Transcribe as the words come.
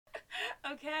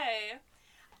Okay.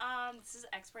 This is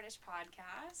Expertish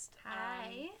Podcast.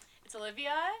 Hi. It's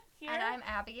Olivia here. And I'm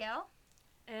Abigail.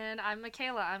 And I'm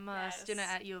Michaela. I'm a Yes. student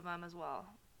at U of M as well.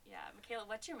 Yeah, Michaela,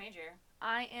 what's your major?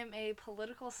 I am a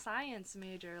political science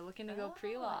major looking to go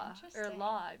pre-law. Or interesting.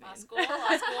 law, I mean. Law school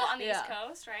on the East Yeah.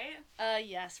 Coast, right?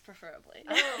 Yes, preferably.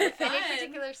 Oh, Any fun.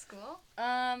 particular school?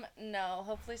 No,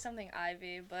 hopefully something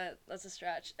Ivy, but that's a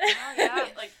stretch. Oh, yeah.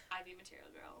 Like Ivy Material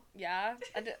Girl. Yeah?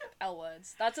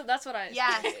 Elwoods. That's what I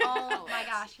Yes. associate. Oh my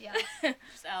gosh, yes.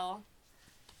 Just L.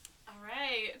 All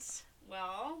right.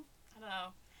 Well, I don't know.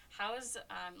 How has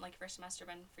first semester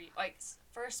been for you? Like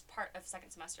first part of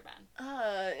second semester been?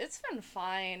 It's been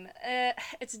fine.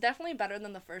 It's definitely better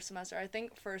than the first semester. I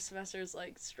think first semester is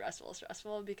like stressful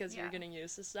because you're getting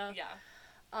used to stuff. Yeah.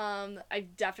 I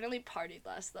definitely partied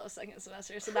less though second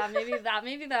semester, so that might be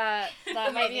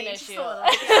an issue. Just a little.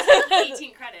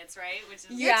 18 credits, right? Which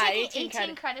is You're Yeah, taking 18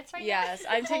 18 credits right Yes,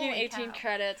 now? I'm taking Holy 18 cow.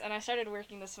 credits, and I started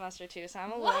working this semester too, so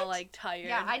I'm a What? little like tired.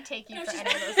 Yeah, I'd take you No, for she's-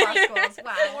 any of those law schools.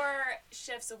 Wow. 4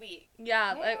 shifts a week.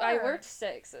 Yeah, I Where? worked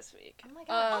 6 this week. Oh my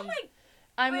god. Oh my.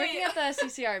 I'm Wait. working at the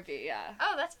CCRB. Yeah.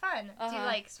 Oh, that's fun. Do you Uh-huh.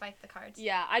 like swipe the cards?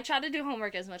 Yeah, I try to do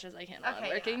homework as much as I can while I'm Okay,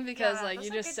 working yeah. because Yeah, like those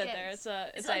you are just good sit there. gigs.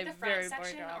 It's Is it like a the front very boring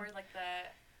section job. or like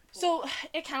the pool? So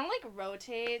it kind of like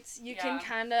rotates. You can Yeah.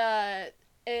 kind of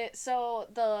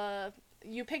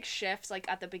you pick shifts like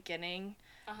at the beginning.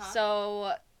 Uh-huh.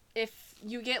 So if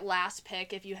you get last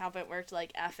pick if you haven't worked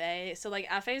like FA. So like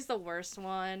FA is the worst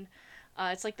one.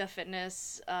 It's like the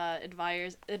fitness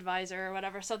advisor or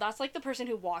whatever. So that's like the person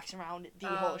who walks around the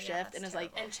Oh, whole yeah, shift that's and is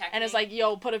like terrible. and checking. and is like,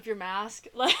 yo, put up your mask.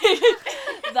 Like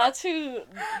that's who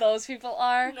those people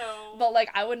are. No. But like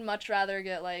I would much rather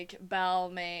get like Bell,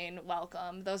 Maine,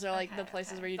 Welcome. Those are like Okay, the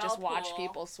places okay. where you Bell just watch Pool.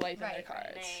 people swiping their Right, right.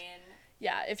 cards. Maine,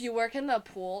 Yeah, if you work in the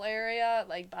pool area,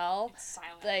 like Bell, it's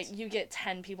silent. like you get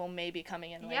 10 people maybe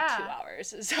coming in like Yeah. 2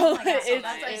 hours. So Oh my gosh, it's,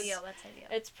 that's nice. ideal. That's ideal.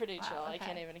 it's pretty Wow, chill. I okay.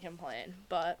 can't even complain.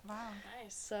 But Wow.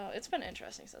 Nice. so it's been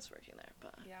interesting since working there.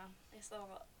 But Yeah. Nice little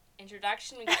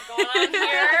introduction we got going on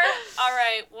here. All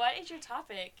right. What is your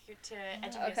topic to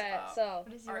educate us okay, about? so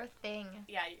What is your thing?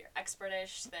 Yeah, your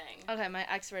expertish thing. okay, my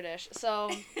expertish.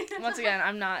 So once again,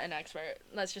 I'm not an expert.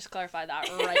 Let's just clarify that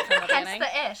right from the Hence beginning.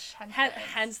 the ish.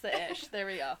 Hence the ish. There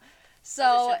we go. As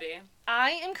So it should be.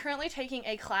 I am currently taking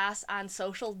a class on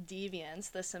social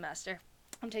deviance this semester.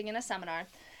 I'm taking a seminar.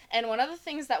 And one of the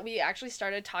things that we actually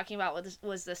started talking about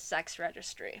was the sex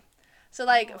registry. So,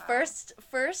 like, Oh, wow.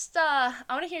 first, I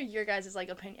want to hear your guys' like,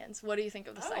 opinions. What do you think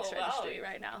of the sex Oh, wow. registry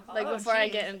right now? Like, Oh, before I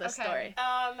geez. get into the Okay. story.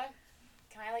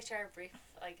 Can I share a brief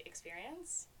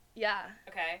experience? Yeah.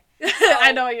 Okay.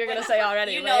 I know what you're going to say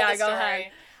already, You but know yeah, the go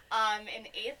story. ahead. In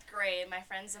 8th grade, my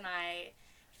friends and I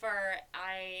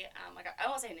I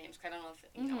won't say names because I don't know if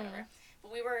you know whatever.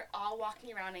 But we were all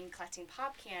walking around and collecting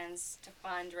pop cans to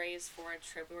fundraise for a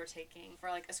trip we were taking for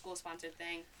like a school sponsored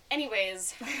thing.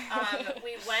 Anyways,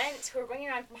 we were going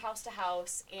around from house to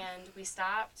house, and we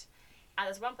stopped at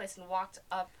this one place and walked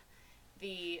up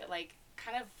the like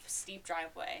kind of steep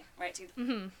driveway, right? To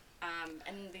Mm-hmm.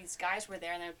 and these guys were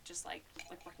there, and they were just like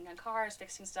working on cars,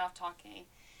 fixing stuff, talking.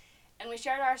 And we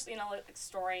shared our,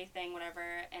 story thing, whatever,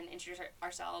 and introduced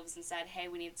ourselves and said, hey,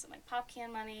 we need some, pop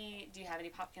can money. Do you have any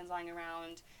pop cans lying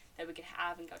around that we could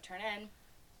have and go turn in?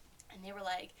 And they were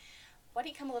like, why don't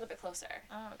you come a little bit closer?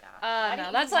 Oh god. No,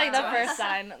 don't that's you like the want us? first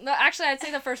sign. No, actually, I'd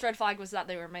say the first red flag was that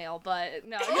they were male, but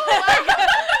no.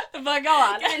 Oh But go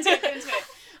on. Get into it.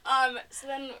 So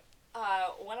then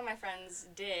one of my friends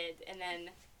did, and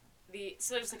then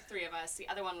so there's 3 of us. The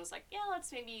other one was like, yeah,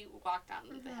 let's maybe walk down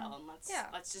the hill and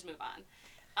let's just move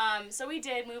on. So we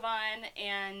did move on,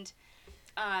 and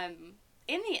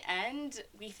in the end,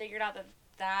 we figured out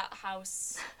that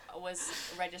house was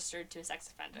registered to a sex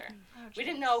offender. Oh, We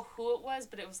didn't know who it was,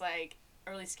 but it was like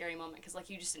a really scary moment because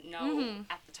you just didn't know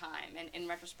at the time, and in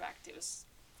retrospect, it was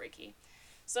freaky.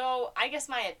 So I guess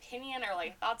my opinion or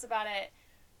thoughts about it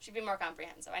should be more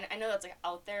comprehensive. I know that's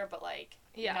out there, but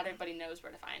Yeah. not everybody knows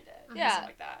where to find it. Yeah. Stuff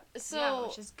like that. So yeah,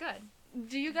 which is good.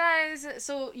 do you guys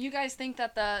think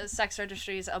that the sex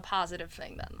registry is a positive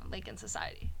thing then, in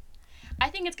society? I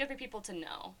think it's good for people to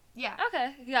know. Yeah.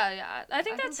 Okay. Yeah. I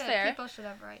think that's that fair. People should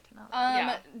have a right to know. That.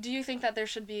 Yeah. Do you think that there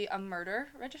should be a murder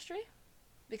registry?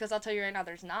 Because I'll tell you right now,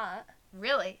 there's not.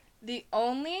 Really? The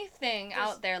only thing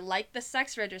out there like the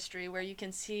sex registry where you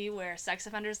can see where sex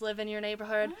offenders live in your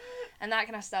neighborhood and that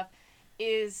kind of stuff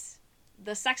is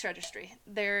the sex registry.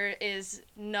 There is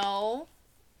no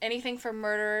anything for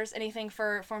murders, anything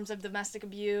for forms of domestic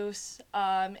abuse,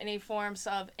 any forms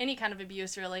of any kind of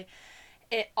abuse really.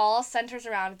 It all centers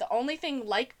around the only thing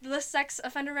like the sex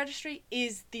offender registry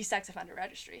is the sex offender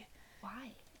registry.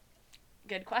 Why?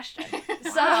 Good question.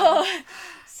 Wow.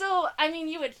 So, I mean,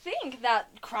 you would think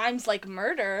that crimes like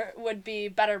murder would be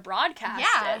better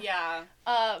broadcasted. Yeah.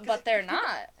 But they're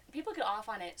not. People get off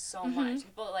on it so much.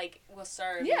 People, like, will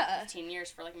serve 15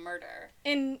 years for, like, murder.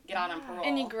 And get out on parole.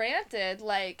 And granted,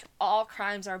 like, all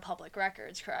crimes are public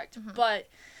records, correct? But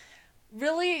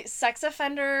really, sex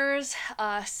offenders,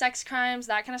 sex crimes,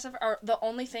 that kind of stuff are the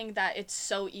only thing that it's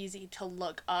so easy to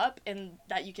look up and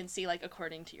that you can see, like,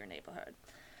 according to your neighborhood.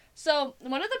 So,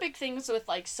 one of the big things with,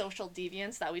 like, social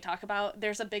deviance that we talk about,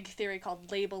 there's a big theory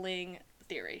called labeling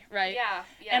theory, right? Yeah.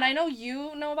 And I know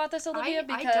you know about this, Olivia,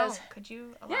 because... I don't. Could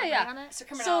you elaborate on it? So,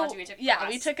 criminology, we took a class.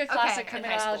 we took a class of in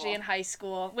criminology in high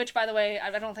school, which, by the way,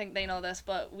 I don't think they know this,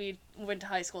 but we went to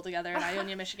high school together in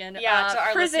Ionia, Michigan. To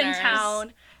our listeners.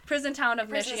 Prison town of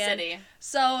Prison Michigan. City.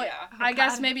 So, I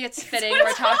guess maybe it's fitting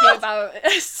we're talking about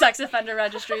sex offender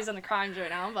registries and the crimes right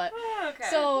now, but... Okay.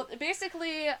 So,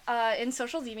 basically, in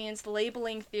social deviance,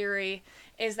 labeling theory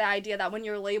is the idea that when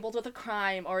you're labeled with a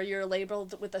crime or you're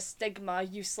labeled with a stigma,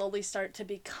 you slowly start to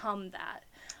become that.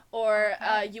 Or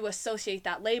you associate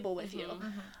that label with you.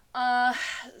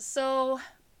 So,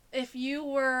 if you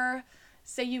were,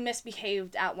 say you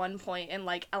misbehaved at one point in,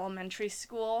 like, elementary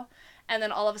school, and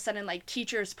then all of a sudden, like,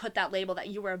 teachers put that label that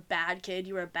you were a bad kid,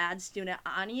 you were a bad student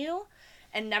on you,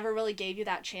 and never really gave you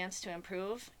that chance to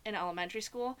improve in elementary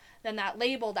school, then that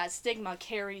label, that stigma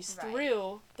carries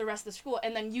through the rest of the school,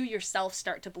 and then you yourself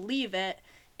start to believe it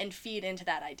and feed into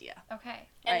that idea. Okay.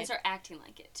 And you start acting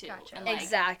like it, too. Gotcha. And, like,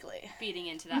 exactly. feeding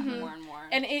into that more and more.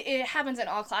 And it happens in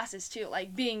all classes, too.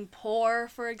 Like, being poor,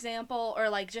 for example, or,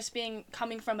 like, just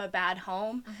coming from a bad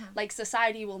home. Like,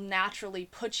 society will naturally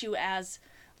put you as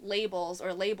labels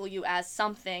or label you as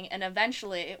something, and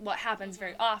eventually what happens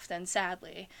very often,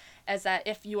 sadly, is that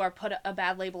if you are a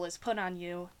bad label is put on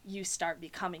you, you start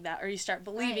becoming that, or you start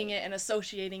believing it and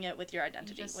associating it with your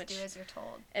identity, which do as you're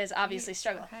told. Is obviously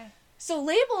struggle. Okay. So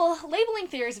labeling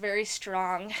theory is very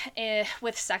strong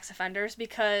with sex offenders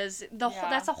because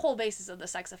that's the whole basis of the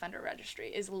sex offender registry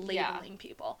is labeling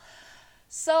people.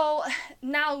 So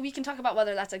now we can talk about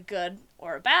whether that's a good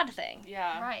or a bad thing.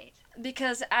 Yeah. Right.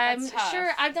 Because I'm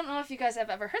sure, I don't know if you guys have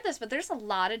ever heard this, but there's a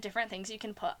lot of different things you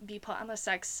can be put on the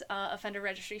sex offender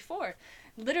registry for.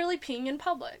 Literally peeing in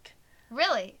public.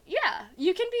 Really? Yeah.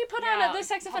 You can be put on the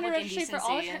sex offender registry for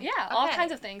all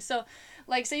kinds of things. So,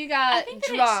 like, say you got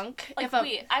drunk.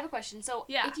 Wait, I have a question. So,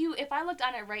 if I looked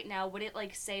on it right now, would it,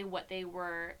 like, say what they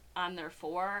were on there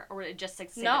for, or would it just,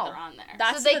 like, say that they're on there?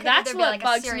 That's what like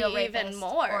bugs me even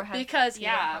more. Because,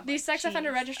 the sex Jeez.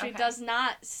 offender registry does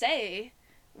not say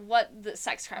what the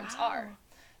sex crimes are.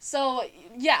 So,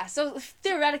 so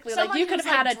theoretically, someone like, you could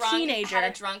have had a teenager. Had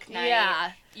a drunk night.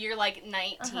 Yeah. You're, like,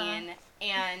 19,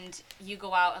 and you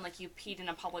go out and, like, you peed in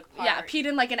a public park. Yeah, peed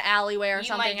in, like, an alleyway or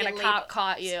something, and a cop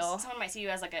caught you. Someone might see you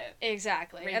as, like, a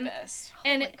rapist.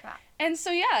 And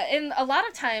so, and a lot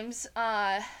of times,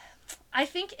 I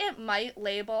think it might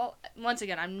label, once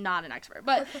again, I'm not an expert,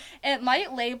 but it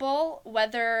might label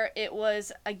whether it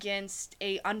was against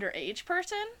a underage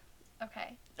person.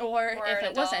 Okay. Or if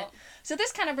it wasn't. So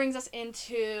this kind of brings us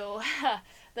into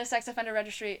the sex offender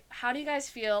registry. How do you guys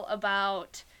feel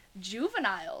about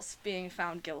juveniles being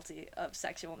found guilty of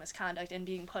sexual misconduct and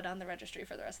being put on the registry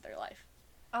for the rest of their life?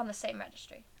 On the same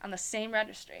registry. On the same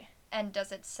registry. And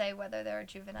does it say whether they're a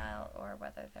juvenile or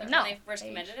whether they're when they first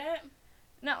committed it?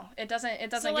 No, it doesn't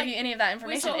give you any of that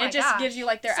information. It just gives you,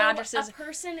 like, their addresses. A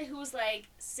person who's, like,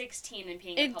 16 and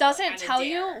being it doesn't tell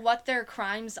you what their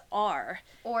crimes are.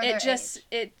 Or their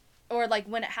age. Or, like,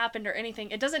 when it happened or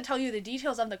anything. It doesn't tell you the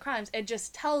details of the crimes. It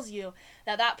just tells you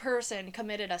that person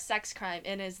committed a sex crime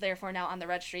and is therefore now on the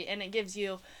registry. And it gives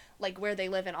you, like, where they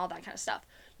live and all that kind of stuff.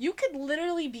 You could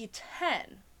literally be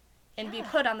 10 and be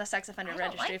put on the sex offender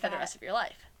registry for the rest of your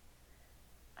life.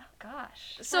 Oh,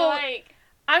 gosh. So, like,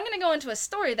 I'm going to go into a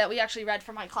story that we actually read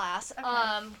for my class.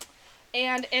 Okay.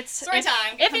 And it's story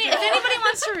time. If anybody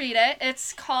wants to read it,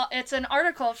 it's an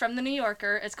article from the New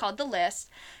Yorker. It's called The List,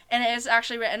 and it is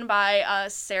actually written by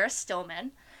Sarah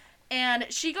Stillman. And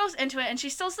she goes into it, and she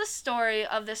tells the story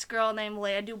of this girl named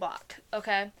Leah Dubach.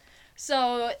 Okay,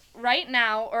 so right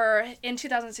now, or in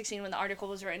 2016 when the article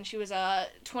was written, she was a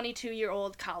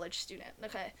 22-year-old college student.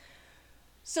 Okay,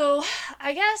 so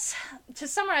I guess to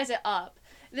summarize it up.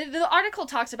 The article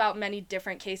talks about many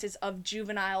different cases of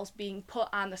juveniles being put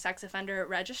on the sex offender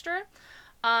register.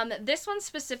 This one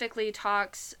specifically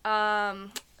talks,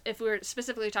 if we were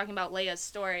specifically talking about Leah's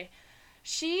story,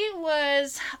 she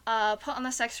was put on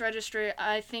the sex registry,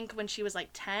 I think, when she was, like,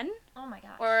 10. Oh, my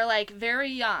gosh. Or, like, very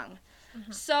young.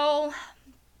 Mm-hmm. So,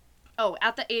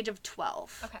 at the age of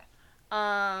 12. Okay.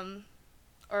 Or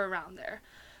around there.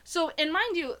 So, and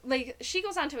mind you, like, she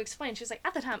goes on to explain, she's like,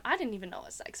 at the time, I didn't even know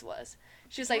what sex was.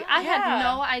 She's like, I had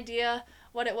no idea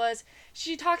what it was.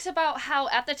 She talks about how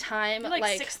at the time, like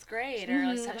 6th grade or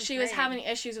like 7th grade. She was having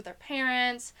issues with her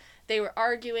parents. They were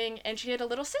arguing, and she had a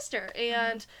little sister,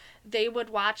 and they would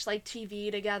watch, like,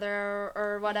 TV together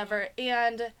or whatever,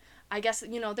 and I guess,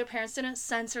 you know, their parents didn't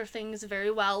censor things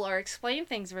very well or explain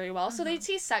things very well, so they'd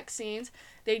see sex scenes,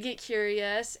 they'd get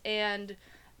curious, and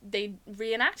they'd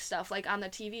reenact stuff, like, on the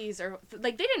TVs, or,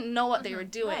 like, they didn't know what they were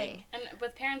doing. Right. And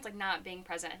with parents, like, not being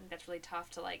present, I think that's really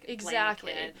tough to, like,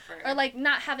 exactly. blame a kid for... Or, like,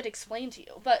 not have it explained to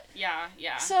you, but...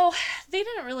 Yeah. So, they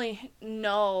didn't really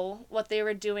know what they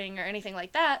were doing or anything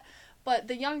like that, but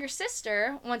the younger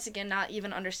sister, once again, not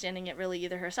even understanding it really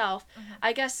either herself,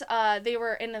 I guess they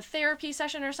were in a therapy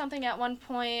session or something at one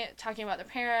point, talking about their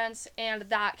parents, and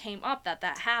that came up that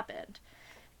happened.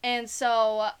 And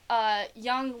so,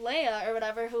 young Leia, or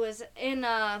whatever, who was in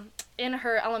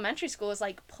her elementary school, was,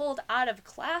 like, pulled out of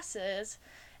classes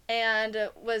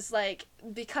and was, like,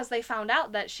 because they found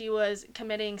out that she was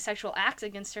committing sexual acts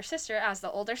against her sister as the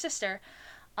older sister,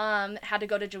 had to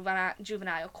go to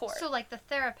juvenile court. So, like, the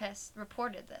therapist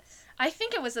reported this? I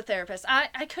think it was the therapist.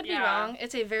 I could be wrong.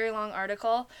 It's a very long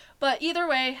article. But either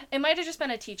way, it might have just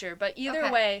been a teacher, but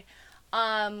either way...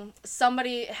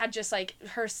 somebody had just, like,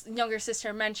 her younger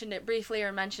sister mentioned it briefly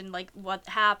or mentioned, like, what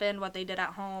happened, what they did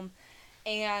at home,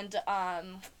 and,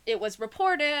 it was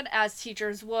reported as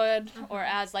teachers would, or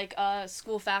as, like,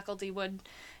 school faculty would,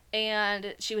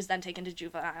 and she was then taken to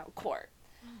juvenile court.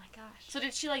 Oh my gosh. So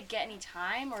did she, like, get any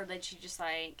time, or did she just,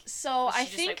 like... So I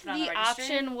think the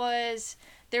option was,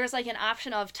 there was, like, an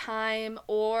option of time,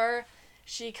 or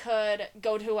she could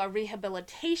go to a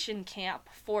rehabilitation camp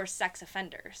for sex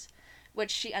offenders,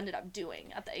 which she ended up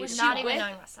doing at the age of 12. Not even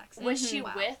knowing what sex is. Was she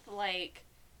with, like,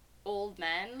 old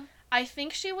men? I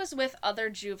think she was with other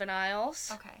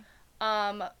juveniles. Okay.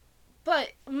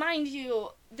 But, mind you,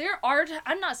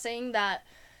 I'm not saying that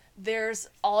there's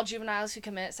all juveniles who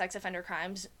commit sex offender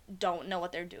crimes don't know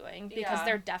what they're doing, because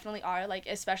there definitely are, like,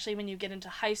 especially when you get into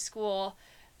high school,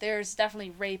 there's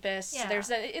definitely rapists. Yeah.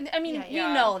 We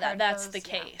know that that's the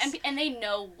case. And they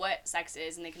know what sex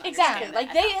is, and they can exactly.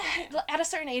 understand Like, at a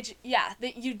certain age,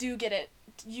 you do get it.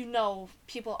 You know,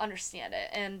 people understand it,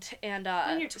 and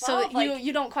when you're 12, so like,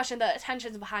 you don't question the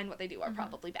intentions behind what they do are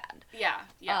probably bad. Yeah.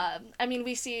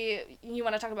 We see, you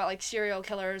want to talk about, like, serial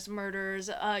killers, murders,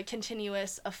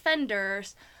 continuous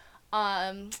offenders,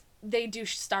 they do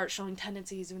start showing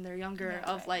tendencies when they're younger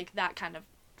like, that kind of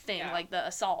thing, like the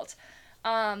assault.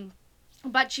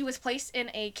 But she was placed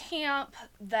in a camp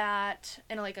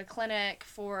in, like, a clinic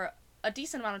for a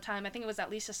decent amount of time. I think it was at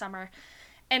least a summer.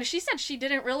 And she said she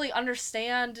didn't really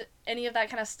understand any of that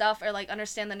kind of stuff, or, like,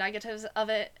 understand the negatives of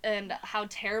it and how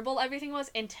terrible everything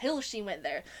was until she went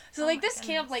there. So, like, this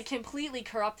camp, like, completely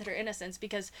corrupted her innocence,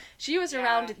 because she was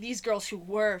around these girls who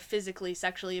were physically,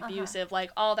 sexually abusive,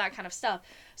 like, all that kind of stuff.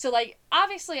 So, like,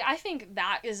 obviously, I think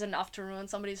that is enough to ruin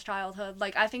somebody's childhood.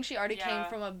 Like, I think she already came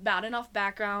from a bad enough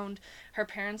background. Her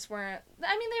parents weren't, they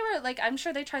were, like, I'm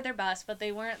sure they tried their best, but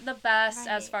they weren't the best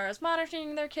as far as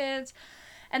monitoring their kids.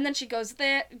 And then she goes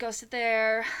to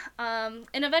there, and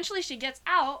eventually she gets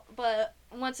out, but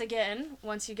once again,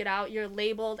 once you get out, you're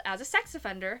labeled as a sex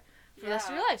offender for the rest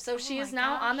of your life. So she is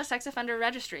now on the sex offender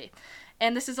registry.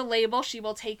 And this is a label she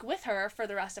will take with her for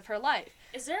the rest of her life.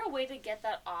 Is there a way to get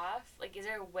that off? Like, is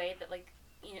there a way that, like,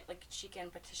 like, she can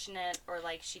petition it, or,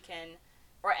 like, she can,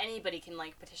 or anybody can,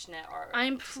 like, petition it, or...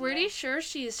 I'm pretty sure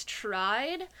she's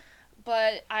tried,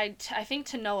 but I think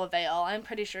to no avail. I'm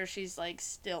pretty sure she's, like,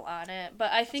 still on it.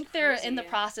 But I think they're in the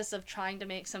process of trying to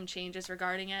make some changes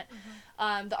regarding it.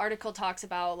 The article talks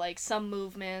about, like, some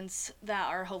movements that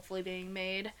are hopefully being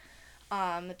made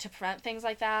to prevent things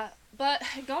like that. But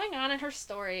going on in her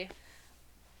story,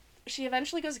 she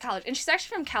eventually goes to college. And she's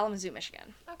actually from Kalamazoo,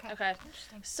 Michigan. Okay.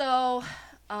 Interesting. So,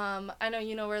 I know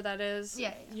you know where that is.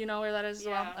 Yeah. You know where that is as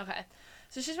well? Okay.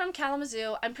 So she's from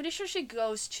Kalamazoo. I'm pretty sure she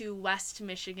goes to West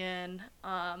Michigan,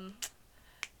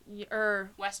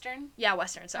 Western? Yeah,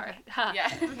 Western, sorry. Okay. Yeah.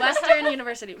 Western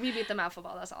University. We beat them at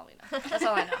football, that's all we know. That's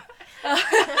all I know.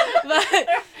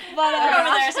 but over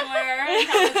there somewhere in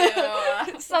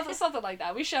Kalamazoo. something like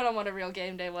that. We showed them what a real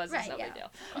game day was. It's no big deal.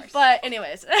 Of course. But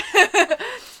anyways.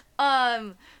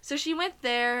 So she went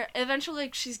there. Eventually,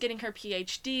 like, she's getting her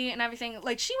PhD and everything.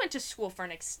 Like, she went to school for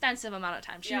an extensive amount of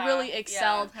time. She really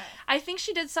excelled. Yeah. Okay. I think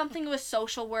she did something with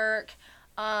social work.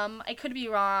 I could be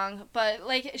wrong, but,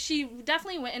 like, she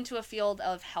definitely went into a field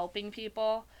of helping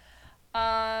people.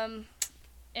 And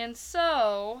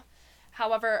so,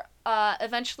 However,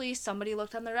 eventually somebody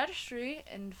looked on the registry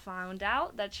and found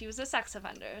out that she was a sex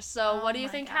offender. So what do you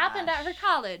think happened at her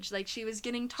college? Like, she was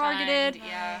getting targeted. She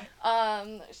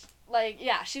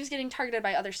was getting targeted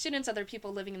by other students, other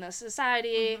people living in the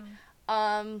society.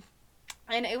 And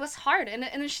it was hard.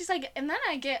 And she's like, and then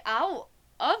I get out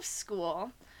of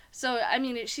school. So, I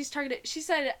mean, she's targeted. She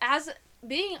said, as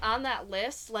being on that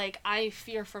list, like, I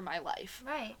fear for my life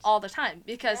all the time,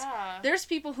 because there's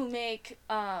people who make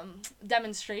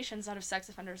demonstrations out of sex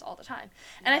offenders all the time.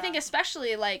 And I think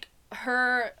especially, like,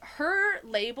 her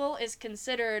label is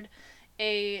considered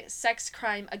a sex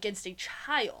crime against a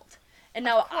child. And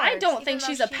now I don't think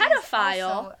she's a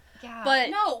pedophile, but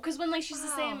no, because when, like, she's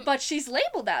the same, but she's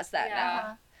labeled as that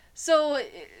now. So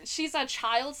she's a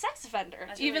child sex offender,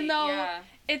 even though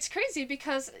it's crazy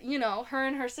because, you know, her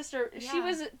and her sister, she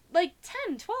was like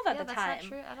 10, 12 at the time. That's not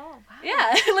true at all. Wow.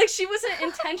 Yeah, like she wasn't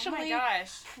intentionally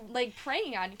like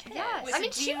preying on kids. Yeah, I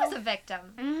mean, she was a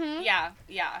victim. Mm-hmm. Yeah.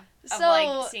 Of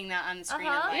like seeing that on the screen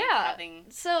and like having...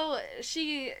 So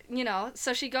she, you know,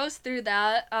 she goes through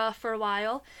that for a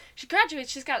while. She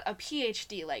graduates, she's got a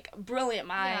PhD, like brilliant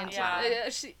mind. Yeah.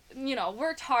 She, you know,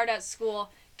 worked hard at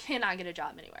school. Cannot get a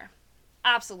job anywhere.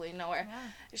 Absolutely nowhere.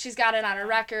 Yeah. She's got it on her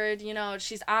record, you know,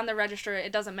 she's on the register,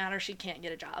 it doesn't matter, she can't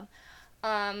get a job.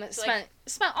 Spent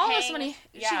all this money.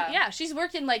 She's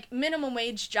working like minimum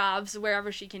wage jobs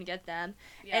wherever she can get them.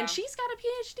 Yeah. And she's got a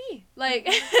PhD. Like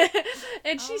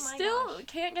and she still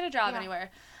can't get a job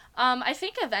anywhere. I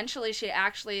think eventually she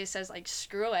actually says like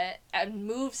screw it and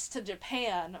moves to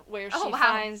Japan where she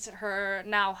finds her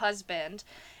now husband.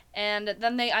 And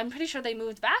then I'm pretty sure they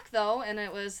moved back though, and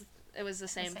it was the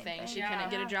same thing. She couldn't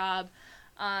get a job,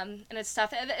 and it's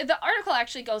tough. The article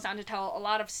actually goes on to tell a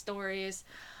lot of stories.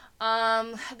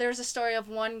 There's a story of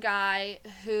one guy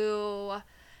who,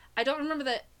 I don't remember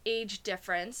the age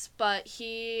difference, but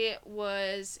he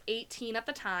was 18 at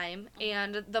the time,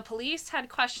 and the police had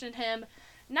questioned him,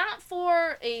 not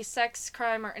for a sex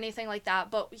crime or anything like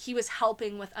that, but he was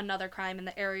helping with another crime in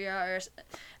the area, or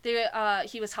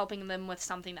he was helping them with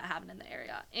something that happened in the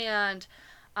area. And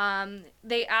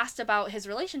they asked about his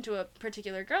relation to a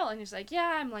particular girl, and he's like,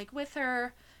 yeah, I'm like with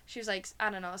her. She was like, I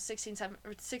don't know, 16,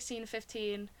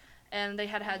 15, and they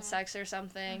had sex or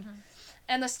something.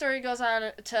 And the story goes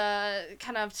on to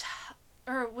kind of,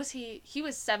 or was he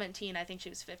was 17, I think she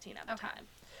was 15 at the time.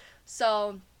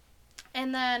 So...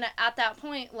 And then at that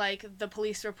point, like, the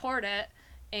police report it,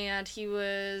 and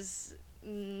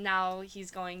now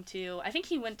he's going to, I think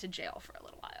he went to jail for a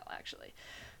little while, actually.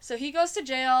 So he goes to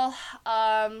jail,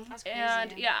 That's crazy.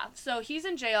 And, so he's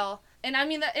in jail, and I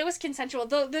mean, it was consensual.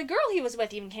 The girl he was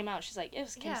with even came out, she's like, it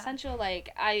was consensual,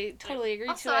 like, I totally agreed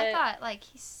to it. Also, I thought, like,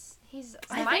 he's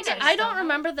I don't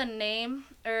remember the name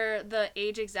or the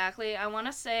age exactly. I want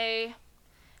to say...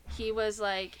 He was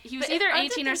either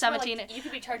 18 or 17. Like, you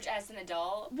could be charged as an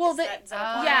adult. Well,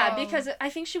 because I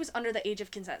think she was under the age of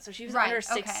consent, so she was under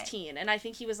 16, and I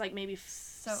think he was like maybe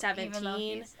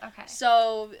 17.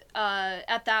 So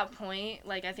at that point,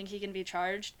 like I think he can be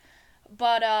charged,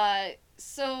 but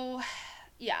so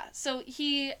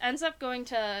he ends up going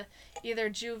to either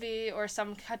juvie or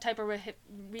some type of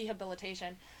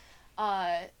rehabilitation,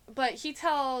 but he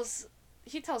tells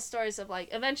stories of, like,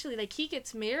 eventually, like, he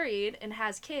gets married and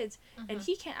has kids, and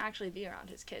he can't actually be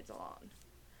around his kids alone.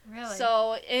 Really?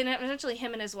 So, and eventually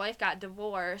him and his wife got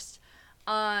divorced,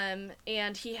 and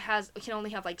he can only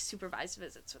have, like, supervised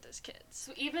visits with his kids.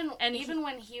 So even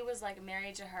when he was, like,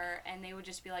 married to her, and they would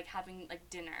just be, like, having, like,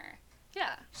 dinner.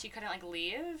 Yeah. She couldn't, like,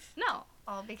 leave? No.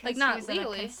 All because like, he not was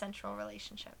legally. in a consensual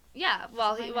relationship. Yeah,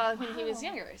 when he was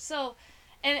younger. So,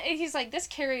 and he's like, this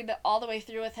carried all the way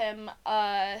through with him,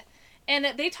 and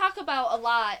they talk about a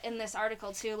lot in this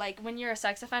article, too, like, when you're a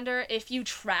sex offender, if you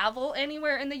travel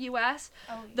anywhere in the U.S.,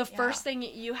 the first thing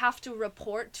you have to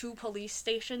report to police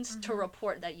stations to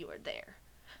report that you were there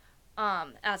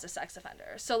as a sex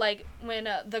offender. So, like, when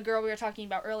the girl we were talking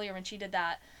about earlier, when she did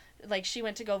that, like, she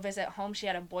went to go visit home. She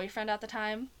had a boyfriend at the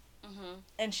time.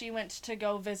 And she went to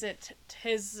go visit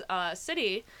his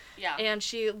city. Yeah. And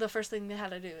the first thing they had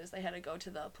to do is they had to go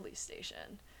to the police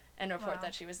station and report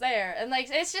that she was there. And, like,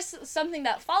 it's just something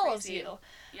that follows you.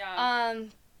 Yeah.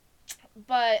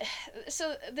 But,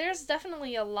 so, there's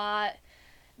definitely a lot...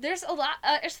 There's a lot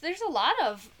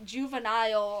of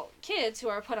juvenile kids who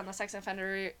are put on the sex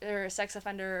offender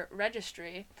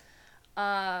registry.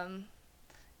 And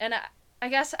I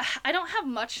guess I don't have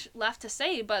much left to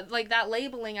say, but, like, that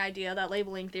labeling idea, that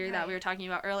labeling theory that we were talking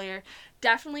about earlier,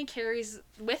 definitely carries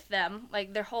with them,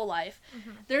 like, their whole life.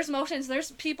 There's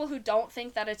people who don't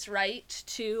think that it's right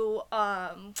to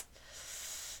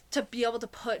to be able to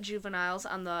put juveniles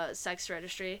on the sex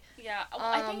registry. Yeah,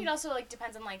 I think it also like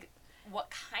depends on like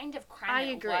what kind of crime I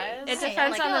agree. it was. It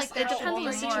depends on it depends on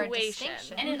the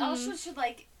situation, and it also should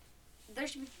like there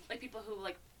should be like people who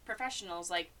like professionals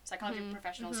like psychology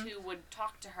professionals who would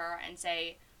talk to her and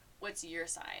say, what's your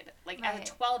side? Like, as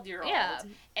a 12-year-old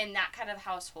in that kind of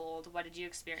household, what did you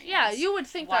experience? Yeah, you would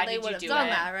think that they would have done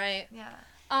that, right?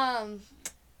 Yeah.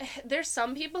 There's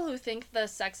some people who think the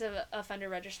sex offender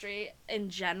registry in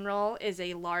general is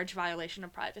a large violation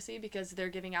of privacy because they're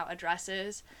giving out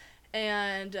addresses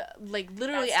and, like,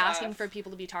 literally asking for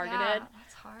people to be targeted. Yeah,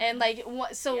 that's hard. And, like,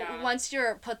 once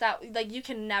you're put that, like, you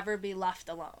can never be left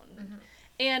alone.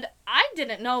 And I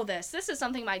didn't know this. This is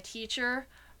something my teacher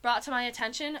brought to my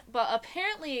attention, but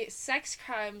apparently sex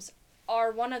crimes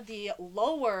are one of the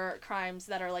lower crimes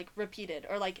that are, like, repeated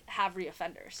or, like, have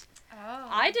reoffenders. Oh.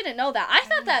 I didn't know that. I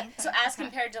thought that... So as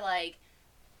compared to, like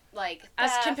theft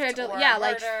as compared to, murder,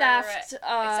 like, theft,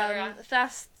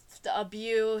 theft,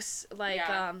 abuse, like,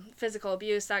 physical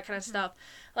abuse, that kind of stuff.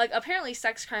 Like, apparently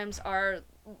sex crimes are...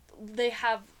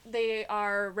 They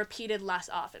are repeated less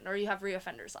often, or you have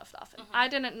reoffenders less often. I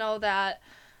didn't know that...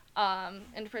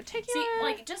 in particular... See,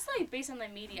 like, just, like, based on the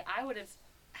media, I would have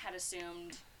had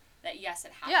assumed that, yes,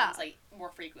 it happens, like, more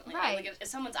frequently. Right. Like, if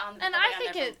someone's on the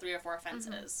for 3 or 4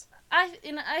 offenses.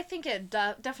 I think it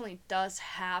definitely does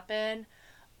happen,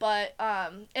 but,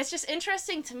 it's just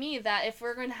interesting to me that if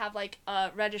we're going to have, like, a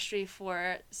registry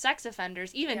for sex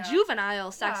offenders, even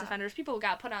juvenile sex offenders, people who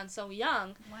got put on so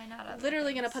young, why not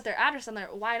literally going to put their address on there,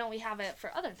 why don't we have it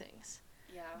for other things?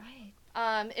 Yeah.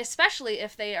 Right. Especially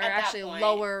if they are actually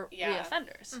lower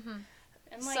reoffenders.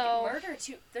 And, like, murder,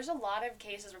 too. There's a lot of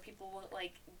cases where people will,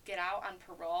 like, get out on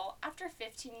parole after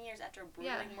 15 years after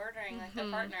brutally murdering, like, their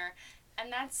partner.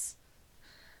 And that's,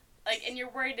 like, and you're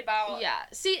worried about... Yeah.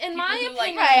 See, in my opinion...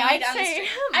 Like, I'd say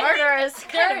murder is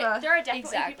kind of there are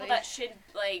definitely people that should,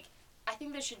 like... I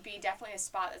think there should be definitely a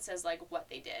spot that says, like, what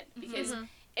they did. Because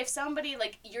if somebody,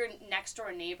 like, your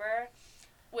next-door neighbor...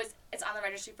 it's on the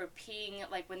registry for peeing,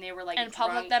 like, when they were, like, and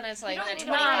drunk. public, then it's, like, you don't it's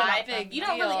not not a big You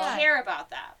don't really care about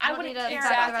that. I wouldn't care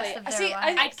about that. See,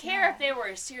 I'd care if they were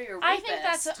a serial rapist. I think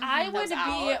that's... I would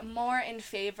be more in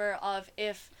favor of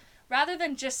if... Rather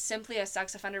than just simply a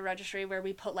sex offender registry where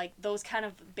we put, like, those kind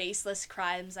of baseless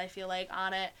crimes, I feel like,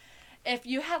 on it, if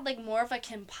you had, like, more of a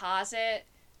composite...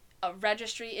 a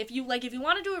registry, if you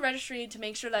want to do a registry to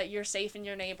make sure that you're safe in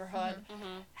your neighborhood,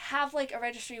 have, like, a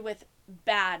registry with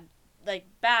bad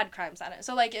crimes on it.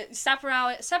 So, like,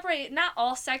 separate not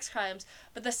all sex crimes,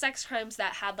 but the sex crimes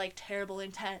that had, like, terrible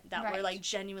intent, that were, like,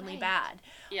 genuinely bad.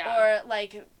 Yeah. Or,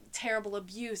 like, terrible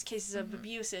abuse, cases of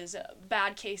abuses,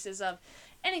 bad cases of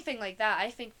anything like that. I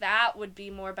think that would be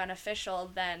more beneficial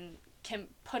than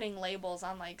putting labels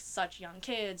on, like, such young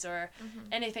kids or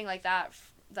anything like that,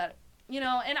 you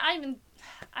know, and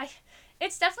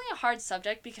it's definitely a hard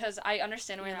subject because I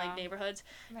understand when in, like, neighborhoods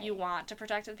you want to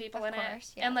protect the people in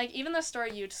it. Yeah. And, like, even the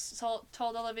story you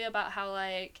told Olivia about how,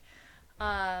 like,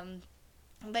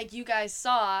 you guys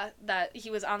saw that he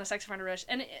was on the sex offender list,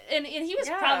 and he was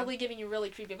probably giving you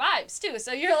really creepy vibes, too.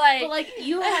 So you're like... But, like,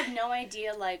 you have no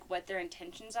idea, like, what their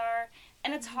intentions are.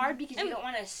 And it's hard because you don't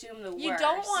want to assume the worst. You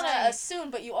don't want to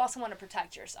assume, but you also want to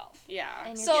protect yourself. Yeah.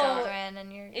 And your children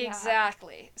and your...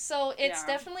 Exactly. So it's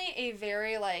definitely a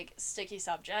very, like, sticky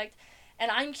subject.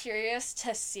 And I'm curious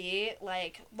to see,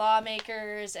 like,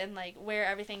 lawmakers and, like, where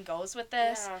everything goes with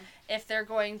this. Yeah. If they're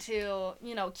going to,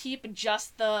 you know, keep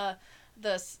just the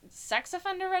sex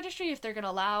offender registry, if they're going to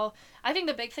allow... I think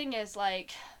the big thing is, like...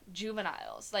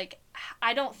 juveniles. Like,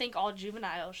 I don't think all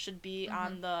juveniles should be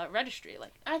on the registry.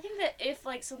 Like, I think that if,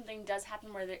 like, something does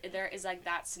happen where there is, like,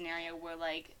 that scenario where,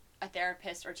 like, a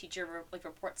therapist or teacher, like,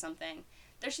 reports something,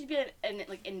 there should be an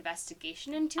like,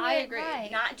 investigation into it. I agree. Right.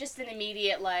 Not just an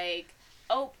immediate, like,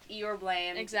 oh, you're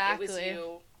blamed. Exactly. It was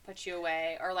you. Put you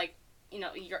away. Or, like, you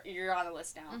know, you're on the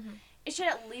list now. It should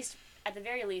at the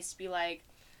very least, be, like,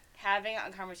 having a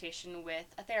conversation with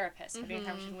a therapist, having a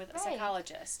conversation with a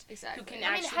psychologist, who can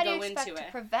actually how do you go expect into to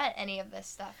it. prevent any of this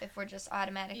stuff if we're just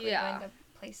automatically going to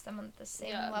place them on the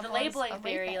same level? The labeling as a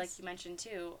theory, rapist? like you mentioned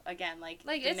too, again, like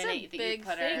the it's minute a big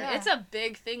thing. Yeah. It's a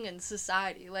big thing in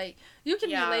society. Like, you can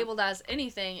be labeled as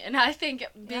anything, and I think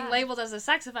being labeled as a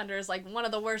sex offender is, like, one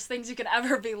of the worst things you could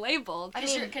ever be labeled.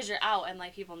 Because you're out and,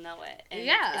 like, people know it.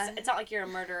 And it's not like you're a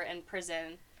murderer in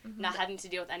prison. Not having to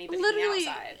deal with anybody literally,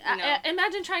 outside. You know?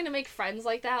 Imagine trying to make friends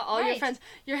like that. All your friends,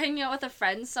 you're hanging out with a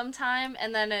friend sometime,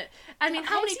 and then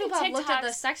how many people have looked at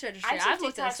the sex registry? I've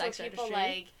looked at the sex registry. People,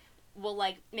 like, will,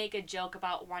 like, make a joke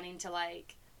about wanting to,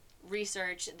 like,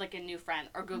 research, like, a new friend,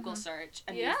 or Google search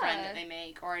a new friend that they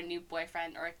make, or a new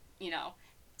boyfriend, or, you know,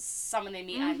 someone they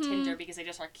meet on Tinder because they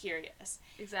just are curious.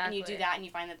 Exactly. And you do that and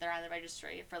you find that they're on the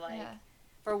registry for, like,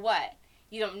 for what?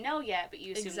 You don't know yet, but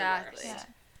you assume the worst. Yeah.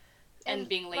 And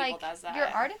being labeled as that. Your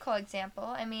article example,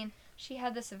 I mean, she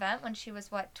had this event when she was,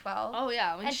 12? Oh,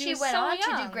 yeah. And she went on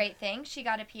to do great things. She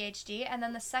got a PhD, and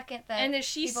then the second that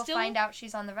people find out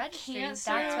she's on the registry, that's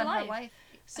when her life...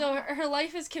 So her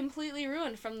life is completely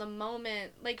ruined from the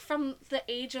moment, like, from the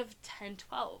age of 10,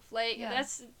 12. Like,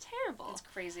 that's terrible. It's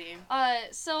crazy.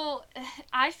 So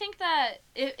I think that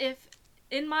if,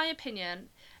 in my opinion,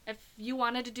 if you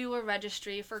wanted to do a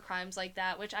registry for crimes like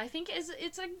that, which I think it's a good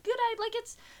idea, like,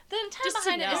 it's, the intent just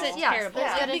behind it isn't terrible.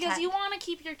 Yeah, because you want to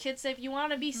keep your kids safe, you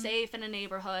want to be safe in a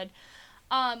neighborhood.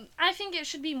 I think it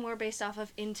should be more based off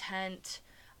of intent.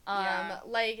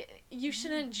 Like, you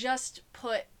shouldn't just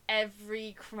put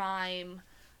every crime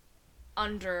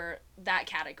under that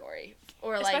category,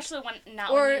 or like, especially when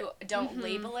you don't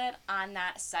label it on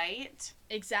that site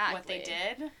what they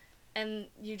did, and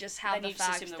you just have the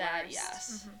fact that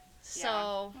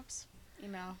so oops,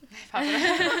 email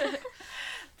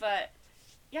but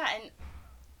and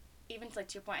even to, like,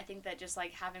 to your point, I think that just,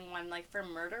 like, having one, like, for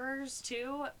murderers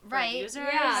too, for users,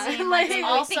 like,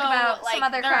 also, think about like, some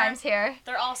other crimes here.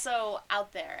 They're also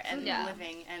out there and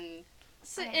living and.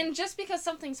 So, and just because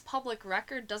something's public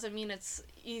record doesn't mean it's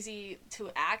easy to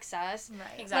access.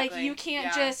 Right. Exactly. Like, you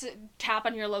can't just tap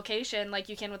on your location like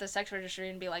you can with a sex registry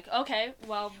and be like, okay,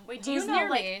 well, wait, do you know,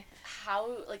 like,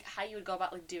 how you would go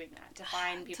about, like, doing that to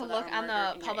find people to look on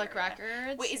the public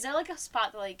records? Wait, is there, like, a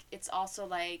spot that, like, it's also,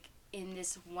 like, in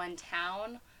this one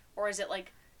town, or is it,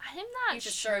 like, I'm not you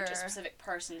should sure. search a specific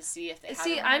person to see if they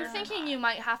have I'm thinking you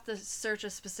might have to search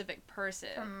a specific person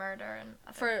for murder and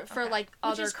other, for like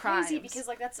other crimes. Crazy because,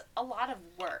 like, that's a lot of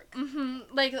work.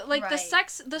 Like the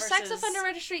sex offender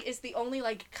registry is the only,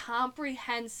 like,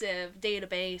 comprehensive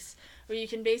database where you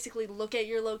can basically look at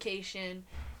your location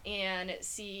and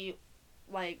see,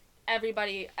 like,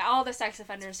 all the sex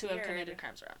offenders who have committed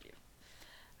crimes around you.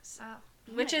 So.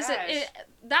 Which is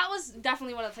that was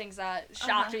definitely one of the things that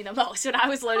shocked me the most when I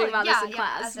was learning about this in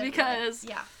class, because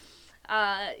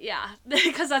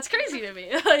because that's crazy to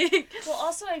me. Like, well,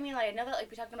 also, I mean, like, I know that, like,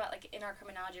 we talked about, like, in our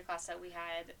criminology class that we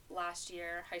had last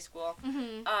year, high school,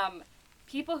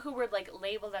 people who were, like,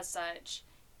 labeled as such,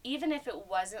 even if it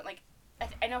wasn't, like,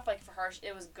 I know, like, for her,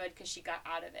 it was good because she got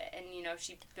out of it, and, you know,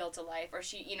 she built a life, or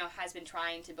she, you know, has been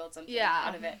trying to build something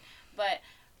out of it, but,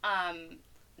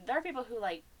 there are people who,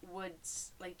 like, would,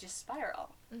 like, just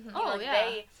spiral. You know, like,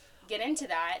 they get into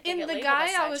that. And the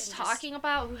guy I was talking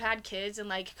about who had kids and,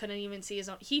 like, couldn't even see his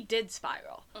own, he did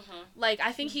spiral. Like,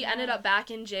 I think he ended up back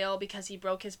in jail because he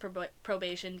broke his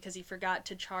probation because he forgot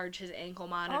to charge his ankle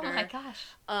monitor. Oh my gosh.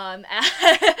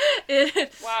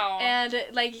 Wow. And,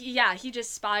 like, he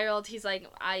just spiraled. He's like,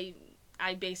 I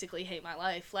basically hate my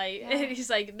life. Like,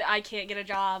 he's like, I can't get a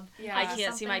job. I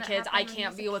can't see my kids. I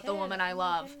can't be with the woman I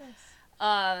love.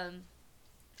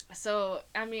 So,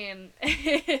 I mean,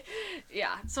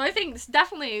 so I think it's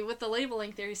definitely with the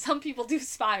labeling theory, some people do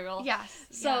spiral. Yes.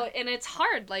 So, and it's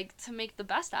hard, like, to make the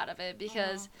best out of it,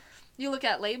 because you look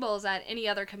at labels at any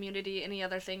other community, any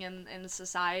other thing in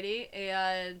society,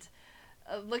 and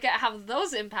look at how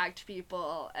those impact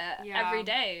people every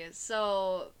day.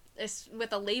 So, it's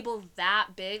with a label that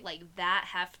big, like, that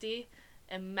hefty,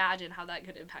 imagine how that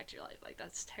could impact your life. Like,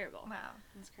 that's terrible. Wow.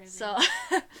 That's crazy. So...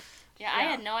 I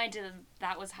had no idea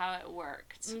that was how it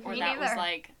worked. Or that was,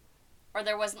 like, or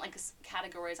there wasn't, like,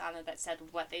 categories on it that said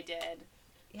what they did,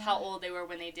 how old they were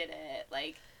when they did it.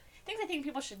 Like, things I think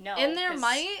people should know. And there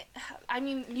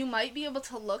you might be able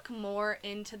to look more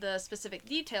into the specific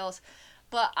details,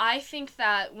 but I think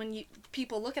that when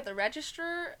people look at the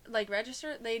register,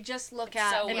 they just look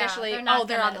at initially,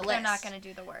 they're on the list. They're not going to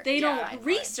do the work. They don't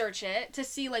research it to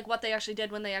see, like, what they actually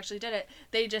did when they actually did it.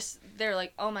 They're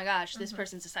like, oh my gosh, this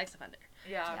person's a sex offender.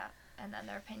 Yeah. And then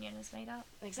their opinion is made up.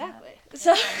 Exactly. Yeah.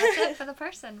 So that's it for the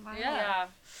person. Wow. Yeah.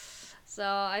 So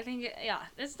I think,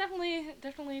 it's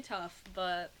definitely tough,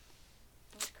 but...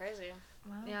 It's crazy.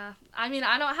 Wow. Yeah, I mean,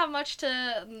 I don't have much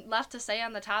left to say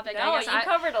on the topic. No, I guess you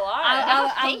covered a lot.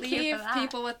 I'll leave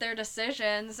people with their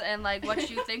decisions and, like, what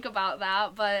you think about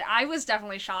that. But I was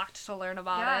definitely shocked to learn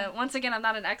about it. Once again, I'm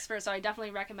not an expert, so I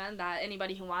definitely recommend that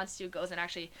anybody who wants to goes and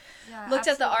actually looks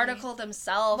at the article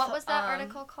themselves. What was that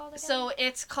article called again? So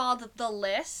it's called The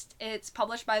List. It's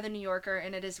published by The New Yorker,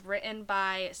 and it is written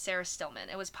by Sarah Stillman.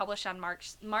 It was published on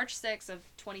March 6th of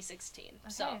 2016. Okay.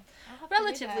 So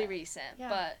relatively recent,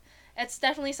 but... It's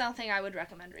definitely something I would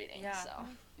recommend reading. Yeah. So.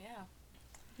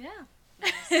 Yeah.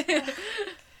 Nice.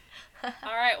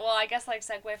 All right. Well, I guess, like,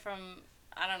 segue from,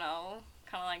 I don't know,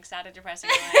 kind of like sad and depressing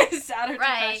sad or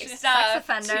depressing stuff. Sex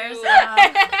offenders.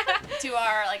 To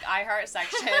our like iHeart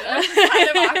section. It's kind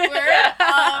of awkward.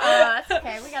 That's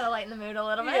okay. We gotta lighten the mood a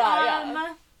little bit.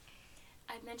 Yeah.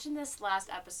 I mentioned this last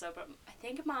episode, but I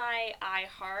think my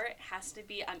iHeart has to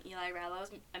be Eli Rallo's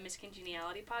A Miss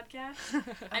Congeniality podcast.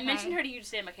 Okay. I mentioned her to you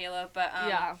today, Michaela, but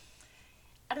I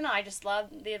don't know. I just love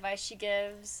the advice she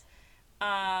gives.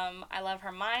 I love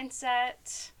her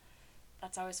mindset.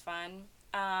 That's always fun.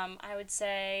 I would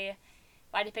say,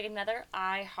 if I had to pick another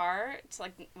iHeart,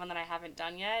 like one that I haven't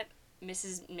done yet,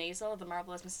 Mrs. Maisel, The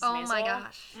Marvelous Mrs. Maisel. Oh my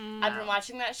gosh. I've been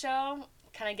watching that show,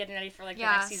 kind of getting ready for like the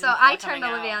next season. So I turned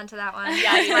Olivia onto that one.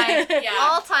 It's my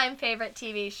all-time favorite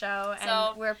TV show,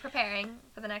 and we're preparing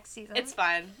for the next season. It's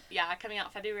fun. Yeah, coming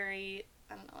out February,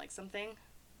 I don't know, like something.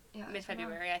 Yeah,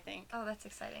 mid-February, I think. Oh, that's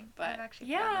exciting. But I've actually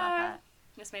forgotten about that.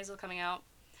 Miss Maisel coming out.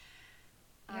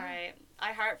 All right.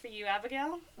 iHeart for you,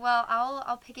 Abigail? Well,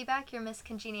 I'll piggyback your Miss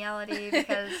Congeniality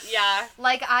because yeah.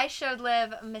 Like I showed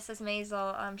Liv Mrs.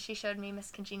 Maisel, she showed me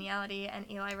Miss Congeniality and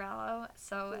Eli Rallo.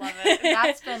 So love it.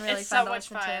 That's been really fun to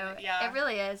listen to. Yeah. It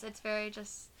really is. It's very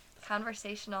just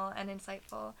conversational and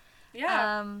insightful.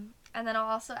 Yeah. And then I'll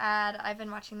also add, I've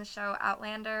been watching the show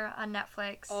Outlander on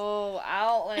Netflix. Oh,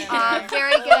 Outlander.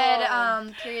 Very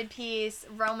good period piece,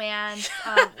 romance,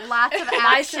 lots of action.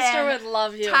 My sister would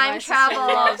love you. Time travel. My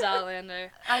sister loves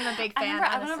Outlander. I'm a big fan,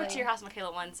 I went over to your house,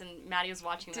 Michaela, once, and Maddie was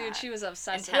watching that. Dude, she was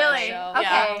obsessed with really? that show. Okay.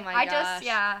 Yeah. Oh my gosh.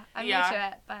 I'm new to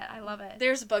it, but I love it.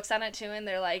 There's books on it, too, and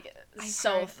they're, like,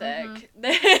 so thick. Mm-hmm.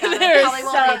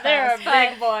 They're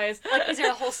big boys. Like, is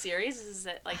there a whole series? Is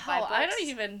it, like, 5 books? I don't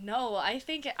even know. I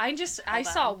think, I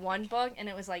saw one book, and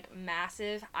it was, like,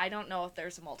 massive. I don't know if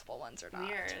there's multiple ones or not,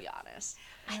 to be honest.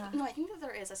 No, I think that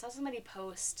there is. I saw somebody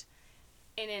post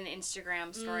in an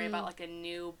Instagram story about, like, a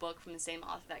new book from the same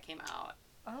author that came out.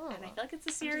 Oh. And I feel like it's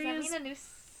a series. Does that mean a new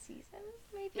season,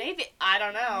 maybe? Maybe. I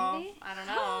don't know. Maybe? I don't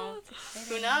know.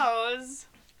 Who knows?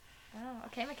 Oh,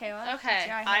 okay, Michaela. Okay,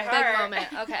 iHeart. big moment.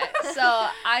 Okay, so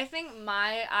I think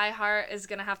my iHeart is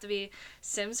gonna have to be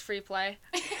Sims Free Play.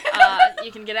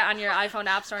 You can get it on your iPhone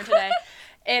App Store today.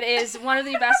 It is one of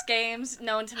the best games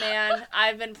known to man.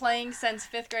 I've been playing since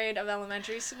 5th grade of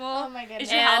elementary school. Oh my goodness.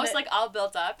 Is your house like all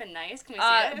built up and nice? Can we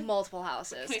see it? Multiple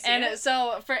houses. Can we see and it?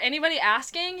 So for anybody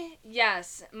asking,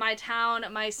 yes, my town,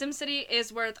 my SimCity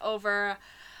is worth over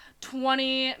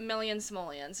 20 million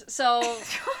simoleons. So,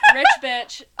 rich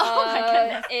bitch. Oh my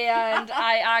goodness. And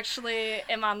I actually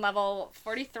am on level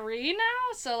 43 now,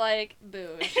 so like,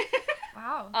 boosh.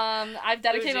 Wow. I've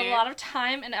dedicated Bougie. a lot of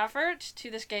time and effort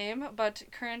to this game, but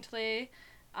currently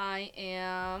I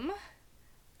am...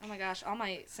 Oh my gosh, all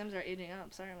my Sims are aging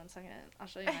up. Sorry, 1 second. I'll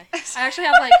show you my... I actually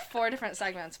have like 4 different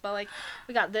segments, but like,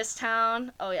 we got this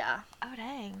town. Oh yeah. Oh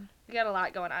dang. We got a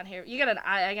lot going on here. I got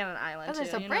an island too.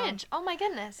 There's a bridge. Oh my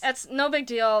goodness. It's no big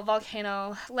deal.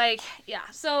 Volcano. Like, yeah.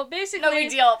 So basically. No big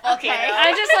deal. Volcano. Okay.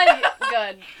 I just like,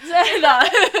 good. No.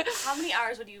 How many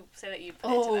hours would you say that you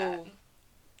put into that?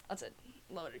 That's a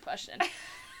loaded question.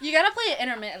 You gotta play it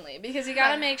intermittently because you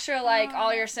gotta make sure like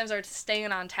all your Sims are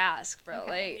staying on task, bro.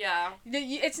 Okay. Like, yeah.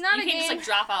 It's not you a game. You can't just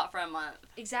like drop out for a month.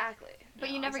 Exactly.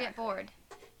 But you never get bored.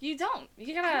 You don't.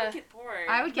 You gotta. I would get bored.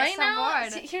 I would get right so now,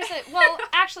 bored. See, here's the. Well,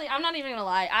 actually, I'm not even gonna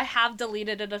lie. I have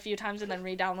deleted it a few times and then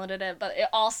re-downloaded it, but it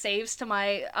all saves to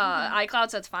my iCloud,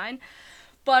 so it's fine.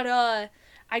 But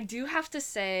I do have to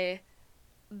say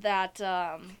that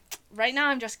right now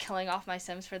I'm just killing off my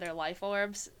Sims for their life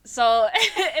orbs. So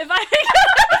if I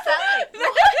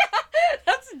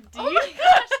that's deep. Oh my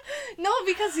gosh. No,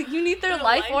 because you need their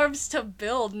life orbs to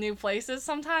build new places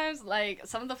sometimes. Like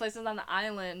some of the places on the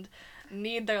island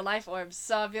need their life orbs.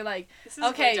 So I'd be like,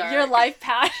 okay, your life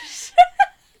passion.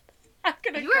 I'm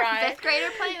gonna you cry. You were a 5th grader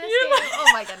playing this game? Oh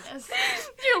my goodness.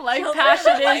 Your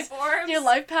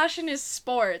life passion is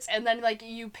sports, and then like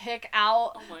you pick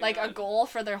out a goal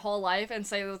for their whole life and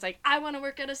say it's like I want to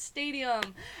work at a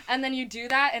stadium, and then you do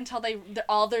that until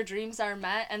all their dreams are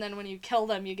met, and then when you kill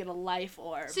them you get a life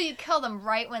orb. So you kill them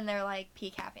right when they're like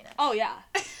peak happiness. Oh yeah.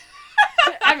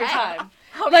 Every time.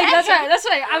 Okay. Like that's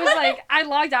right. I was like I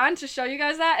logged on to show you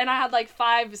guys that, and I had like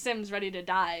 5 Sims ready to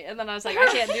die, and then I was like I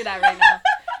can't do that right now.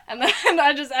 And then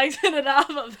I just exited off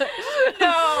of it. No.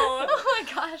 Oh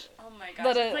my gosh. Oh my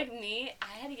gosh. It's like me.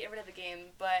 I had to get rid of the game,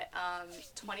 but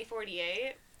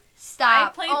 2048. Stop.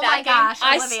 I played oh that my game. gosh.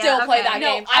 I Olivia, still play that okay.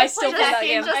 game. No, I still play that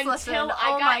game until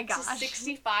I got to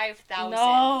 65,000.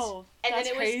 No. And that's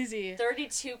then it crazy. was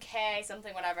 32K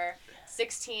something whatever.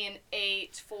 16,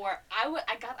 8, 4.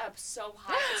 I got up so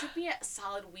high. It took me a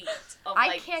solid week of I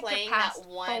like can't playing get past that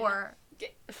one 4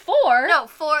 4? No,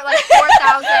 4,000.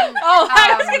 Oh,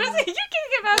 I was gonna say, you can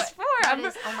give us 4.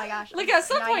 Oh my gosh. Like, at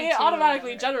some point, it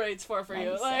automatically generates 4 for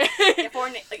you. Like, yeah, it's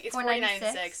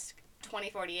 496,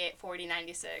 2048,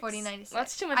 4096. 4096.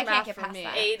 That's too much math for me.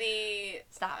 80.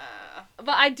 Stop.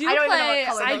 But I do play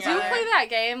that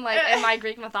game, like, in my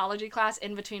Greek mythology class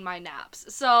in between my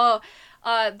naps. So,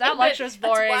 that lecture's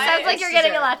boring. Sounds like you're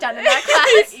getting a lot done in that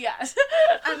class. Yes.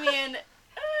 I mean,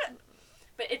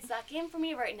 but it's that game for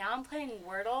me right now. I'm playing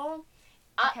Wordle.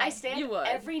 I stay up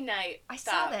every night. I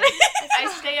saw this. I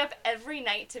stay up every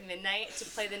night to midnight to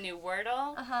play the new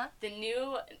Wordle. The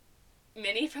new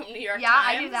mini from New York Times. Yeah,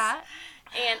 I do that.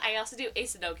 And I also do a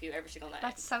Sudoku every single night.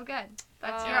 That's so good.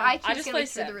 That's your IQ's going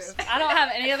through the roof. I don't have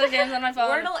any other games on my phone.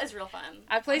 Wordle is real fun.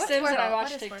 I play Sims and I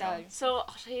watch TikTok. So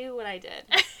I'll show you what I did.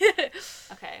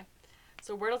 Okay.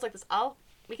 So Wordle's like this.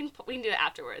 We can do it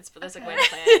afterwards, but there's a way to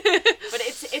play it. But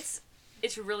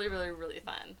it's really, really, really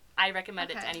fun. I recommend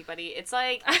it to anybody. It's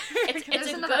like it's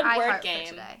a good word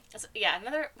game. Yeah,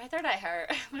 my third eye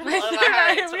hurt. What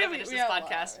I finish this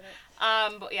podcast.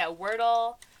 But yeah,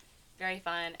 Wordle, very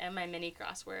fun, and my mini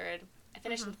crossword. I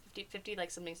finished in 50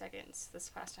 like something seconds this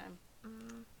past time.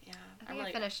 Yeah, I think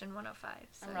I finished in 105.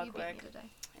 So I'm real you quick. beat me today.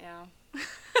 Yeah,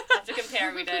 have to compare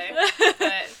every day.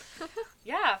 But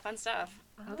yeah, fun stuff.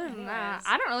 Other than that,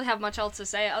 I don't really have much else to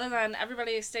say other than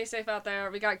everybody stay safe out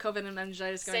there. We got COVID and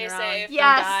meningitis going around. Stay safe.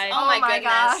 Yes. Don't die. Oh my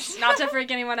goodness. Not to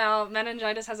freak anyone out,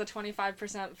 meningitis has a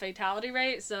 25% fatality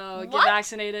rate, so get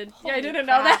vaccinated. Holy I didn't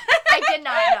know that. I did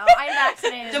not know. I'm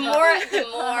vaccinated. The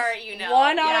more you know.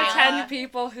 1 out of 10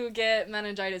 people who get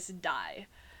meningitis die.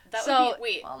 That would be,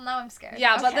 wait. Well, now I'm scared.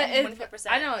 Yeah, okay. but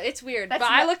I know, it's weird. But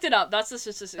I looked it up. That's the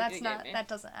statistic that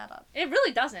doesn't add up. It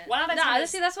really doesn't. 1 out of 10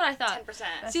 see, that's what I thought.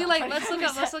 10%. See, like, let's look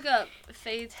up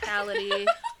fatality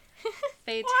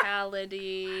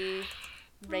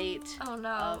rate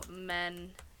of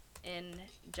meningitis.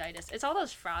 It's all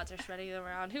those frauds are spreading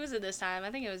around. Who was it this time?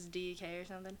 I think it was DK or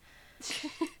something.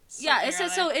 Yeah, it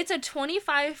says, so it's a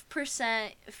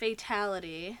 25%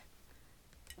 fatality.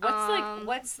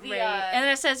 What's the rate? And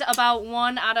then it says about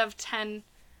 1 out of 10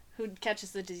 who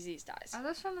catches the disease dies. Are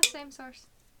those from the same source?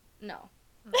 No.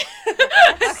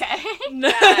 Okay.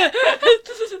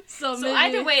 So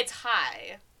either way, it's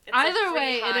high. Either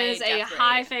way, it is a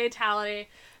high fatality.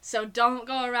 So don't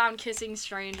go around kissing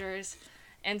strangers,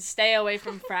 and stay away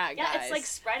from frat guys. Yeah, it's like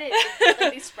spread it.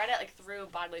 They spread it like through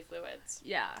bodily fluids.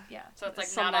 Yeah. So it's like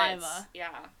saliva. Yeah.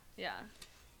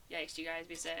 Yikes! You guys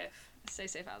be safe. Stay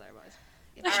safe out there, boys.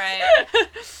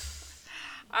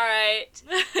 All right.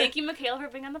 Thank you, Michaela, for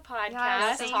being on the podcast.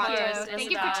 Yes,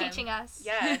 thank you for teaching us.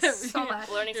 Yes. So much.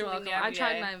 Learning something new every day.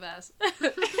 I tried my best.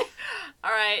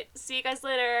 All right. See you guys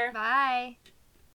later. Bye.